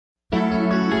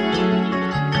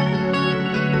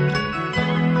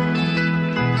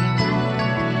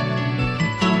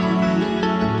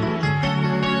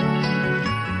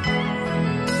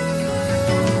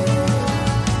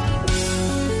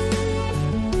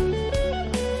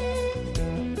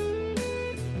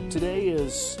Today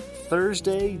is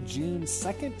Thursday, June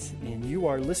 2nd, and you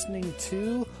are listening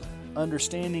to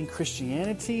Understanding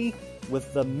Christianity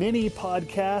with the mini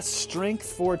podcast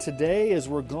Strength for Today as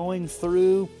we're going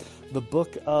through the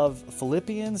book of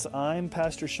Philippians. I'm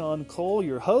Pastor Sean Cole,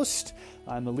 your host.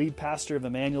 I'm the lead pastor of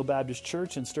Emmanuel Baptist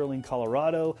Church in Sterling,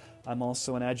 Colorado. I'm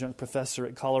also an adjunct professor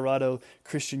at Colorado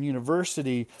Christian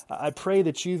University. I pray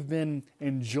that you've been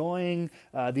enjoying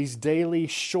these daily,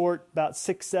 short, about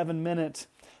 6-7 minute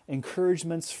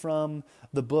encouragements from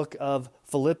the book of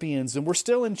Philippians. And we're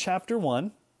still in chapter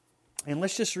 1. And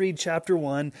let's just read chapter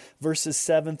 1, verses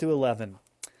 7 through 11.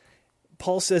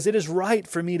 Paul says, "It is right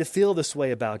for me to feel this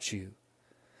way about you,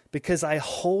 because I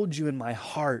hold you in my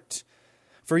heart.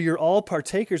 For you're all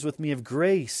partakers with me of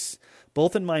grace,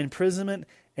 both in my imprisonment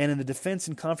and in the defense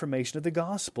and confirmation of the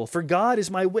gospel. For God is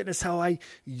my witness how I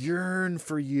yearn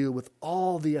for you with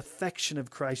all the affection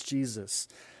of Christ Jesus.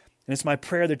 And it's my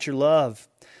prayer that your love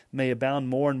may abound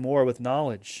more and more with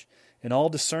knowledge and all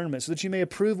discernment, so that you may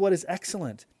approve what is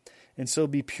excellent, and so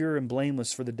be pure and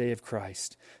blameless for the day of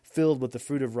Christ, filled with the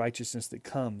fruit of righteousness that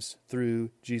comes through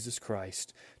Jesus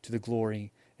Christ, to the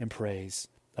glory and praise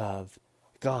of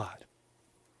God."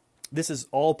 This is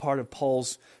all part of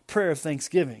Paul's prayer of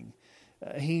thanksgiving.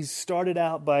 He started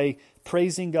out by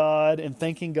praising God and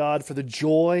thanking God for the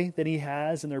joy that he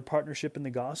has in their partnership in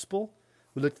the gospel.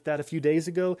 We looked at that a few days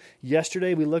ago.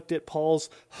 Yesterday, we looked at Paul's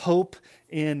hope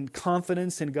and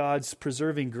confidence in God's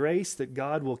preserving grace, that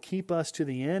God will keep us to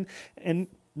the end. And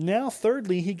now,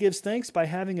 thirdly, he gives thanks by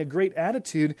having a great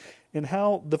attitude in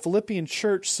how the Philippian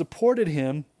church supported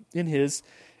him in his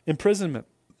imprisonment.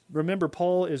 Remember,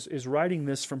 Paul is writing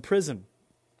this from prison.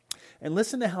 And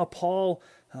listen to how Paul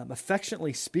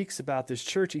affectionately speaks about this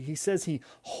church. He says he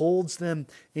holds them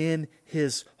in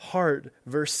his heart.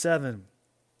 Verse 7.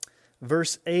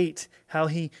 Verse 8, how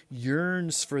he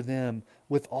yearns for them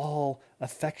with all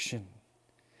affection.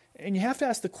 And you have to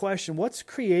ask the question, what's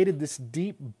created this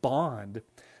deep bond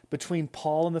between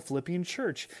Paul and the Philippian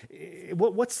church?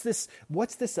 What's this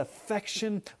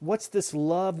affection? What's this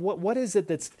love? What is it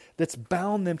that's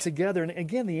bound them together? And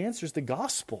again, the answer is the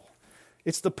gospel.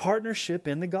 It's the partnership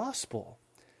in the gospel.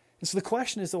 And so the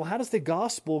question is, well, how does the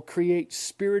gospel create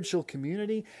spiritual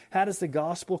community? How does the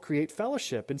gospel create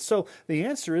fellowship? And so the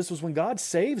answer is when God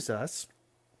saves us,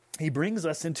 he brings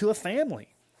us into a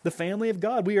family, the family of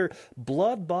God. We are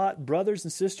blood-bought brothers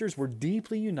and sisters. We're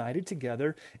deeply united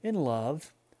together in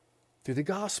love through the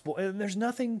gospel. And there's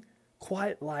nothing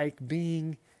quite like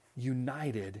being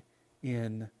united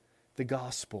in the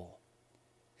gospel.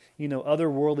 You know, other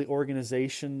worldly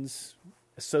organizations,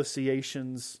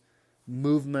 associations,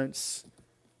 movements,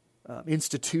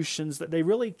 institutions, that they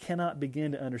really cannot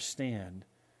begin to understand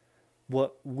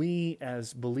what we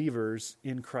as believers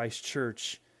in Christ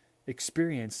Church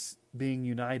experience being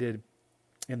united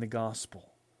in the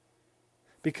gospel.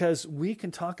 Because we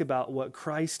can talk about what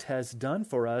Christ has done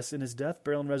for us in his death,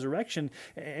 burial, and resurrection,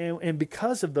 and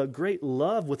because of the great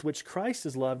love with which Christ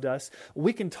has loved us,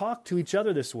 we can talk to each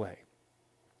other this way.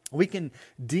 We can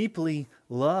deeply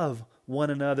love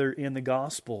one another in the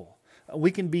gospel.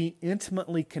 We can be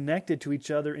intimately connected to each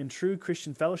other in true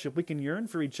Christian fellowship. We can yearn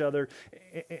for each other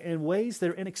in ways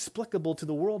that are inexplicable to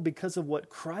the world because of what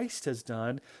Christ has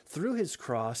done through his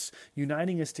cross,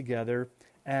 uniting us together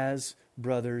as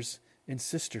brothers and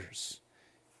sisters.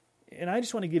 And I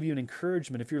just want to give you an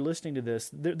encouragement. If you're listening to this,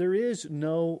 there is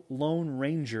no Lone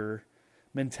Ranger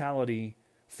mentality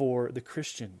for the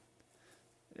Christian.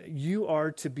 You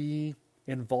are to be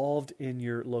involved in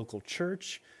your local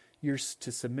church. You're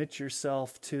to submit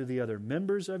yourself to the other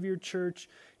members of your church.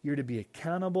 You're to be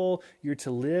accountable. You're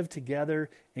to live together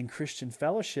in Christian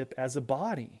fellowship as a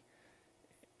body.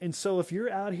 And so if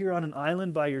you're out here on an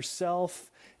island by yourself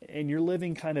and you're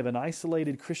living kind of an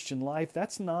isolated Christian life,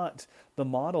 that's not the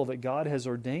model that God has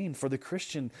ordained for the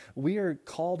Christian. We are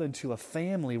called into a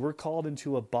family. We're called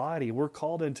into a body. We're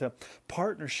called into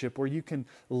partnership where you can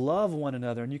love one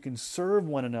another and you can serve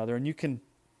one another and you can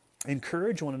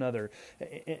encourage one another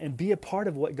and be a part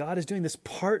of what God is doing, this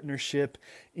partnership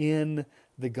in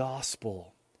the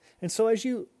gospel. And so as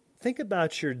you think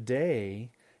about your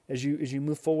day, as you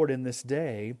move forward in this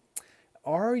day,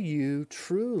 are you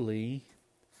truly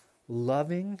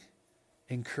loving,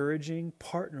 encouraging,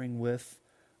 partnering with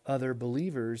other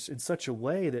believers in such a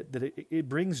way that it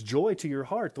brings joy to your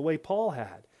heart, the way Paul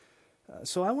had?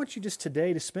 So I want you just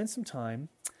today to spend some time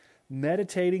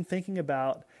meditating, thinking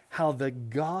about how the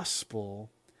gospel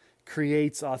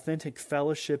creates authentic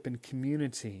fellowship and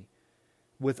community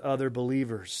with other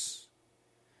believers.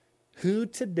 Who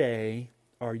today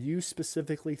are you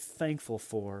specifically thankful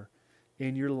for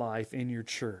in your life, in your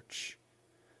church?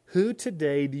 Who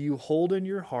today do you hold in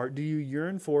your heart, do you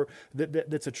yearn for,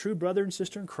 that's a true brother and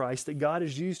sister in Christ that God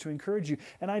has used to encourage you?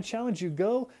 And I challenge you,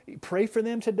 go pray for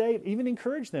them today, even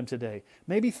encourage them today.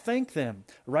 Maybe thank them,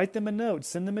 write them a note,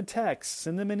 send them a text,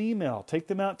 send them an email, take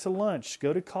them out to lunch,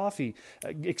 go to coffee.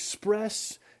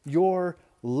 Express your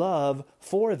love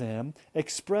for them,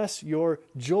 express your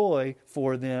joy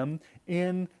for them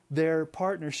in their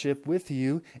partnership with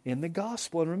you in the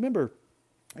gospel. And remember,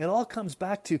 it all comes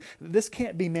back to, this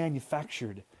can't be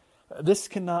manufactured. This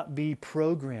cannot be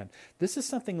programmed. This is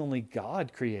something only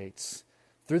God creates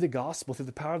through the gospel, through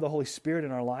the power of the Holy Spirit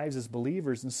in our lives as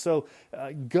believers. And so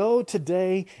go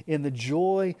today in the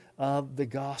joy of the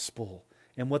gospel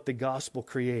and what the gospel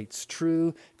creates.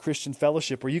 True Christian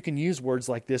fellowship, where you can use words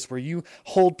like this, where you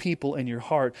hold people in your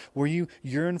heart, where you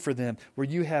yearn for them, where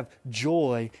you have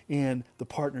joy in the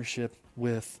partnership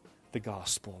with the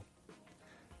gospel.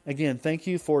 Again, thank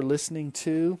you for listening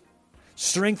to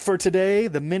Strength for Today,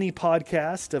 the mini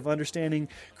podcast of Understanding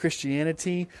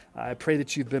Christianity. I pray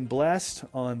that you've been blessed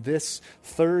on this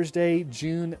Thursday,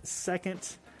 June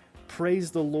 2nd.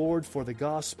 Praise the Lord for the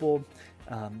gospel.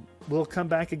 We'll come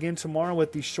back again tomorrow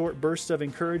with these short bursts of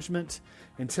encouragement.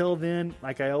 Until then,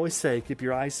 like I always say, keep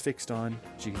your eyes fixed on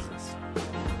Jesus.